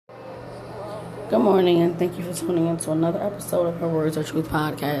Good morning, and thank you for tuning in to another episode of Her Words Are Truth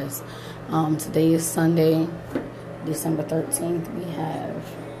podcast. Today is Sunday, December 13th. We have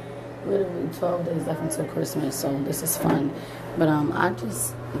literally 12 days left until Christmas, so this is fun. But I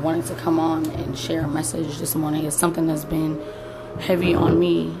just wanted to come on and share a message this morning. It's something that's been heavy on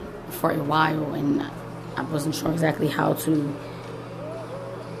me for a while, and I wasn't sure exactly how to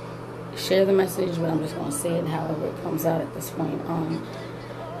share the message, but I'm just going to say it however it comes out at this point.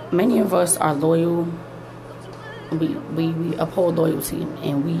 Many of us are loyal. We uphold loyalty,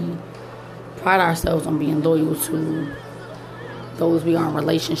 and we pride ourselves on being loyal to those we are in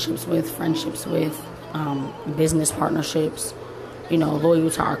relationships with, friendships with, business partnerships, loyal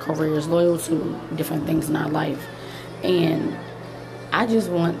to our careers, loyal to different things in our life. And I just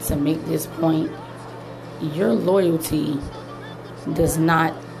want to make this point. Your loyalty does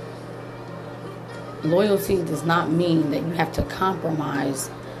not mean that you have to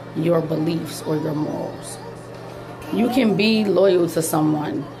compromise your beliefs or your morals. You can be loyal to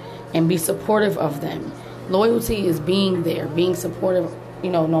someone and be supportive of them. Loyalty is being there, being supportive,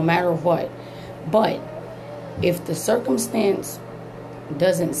 no matter what. But if the circumstance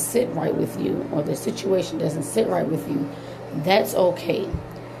doesn't sit right with you, or the situation doesn't sit right with you, that's okay.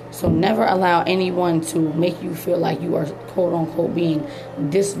 So never allow anyone to make you feel like you are, quote unquote, being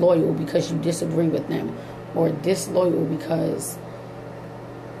disloyal because you disagree with them, or disloyal because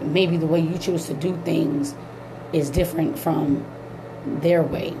maybe the way you choose to do things is different from their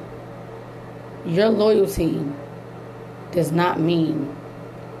way. Your loyalty does not mean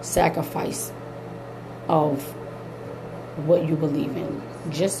sacrifice of what you believe in.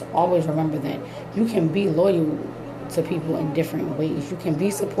 Just always remember that you can be loyal to people in different ways. You can be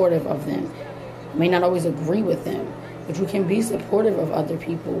supportive of them. You may not always agree with them, but you can be supportive of other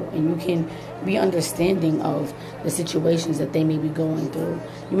people, and you can be understanding of the situations that they may be going through.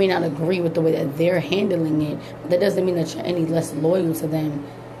 You may not agree with the way that they're handling it, but that doesn't mean that you're any less loyal to them,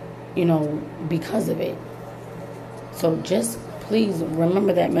 because of it. So just please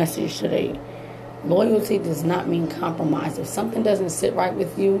remember that message today. Loyalty does not mean compromise. If something doesn't sit right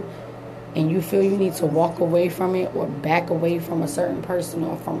with you, and you feel you need to walk away from it or back away from a certain person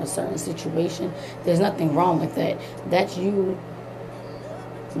or from a certain situation, there's nothing wrong with that. That's you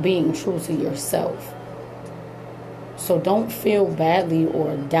being true to yourself. So don't feel badly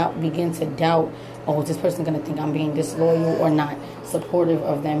or begin to doubt, is this person going to think I'm being disloyal or not supportive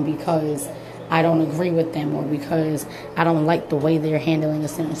of them because I don't agree with them, or because I don't like the way they're handling a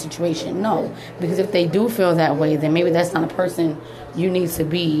certain situation. No, because if they do feel that way, then maybe that's not a person you need to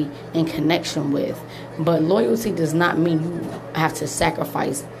be in connection with. But loyalty does not mean you have to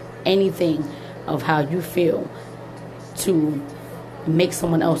sacrifice anything of how you feel to make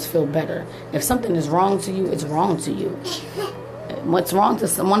someone else feel better. If something is wrong to you, it's wrong to you. What's wrong to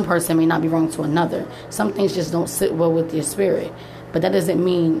one person may not be wrong to another. Some things just don't sit well with your spirit. But that doesn't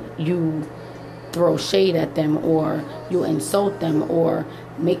mean you throw shade at them, or you insult them, or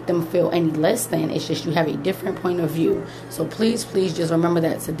make them feel any less than. It's just you have a different point of view. So please just remember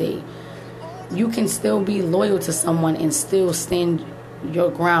that today. You can still be loyal to someone and still stand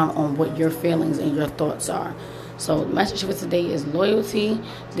your ground on what your feelings and your thoughts are. So the message for today is loyalty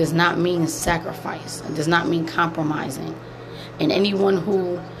does not mean sacrifice. It does not mean compromising. And anyone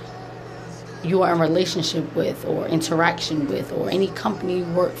who you are in relationship with, or interaction with, or any company you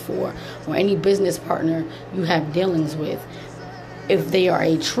work for, or any business partner you have dealings with, if they are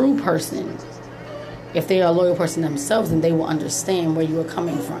a true person, if they are a loyal person themselves, then they will understand where you are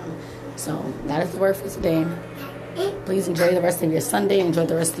coming from. So that is the word for today. Please enjoy the rest of your Sunday. Enjoy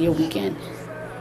the rest of your weekend.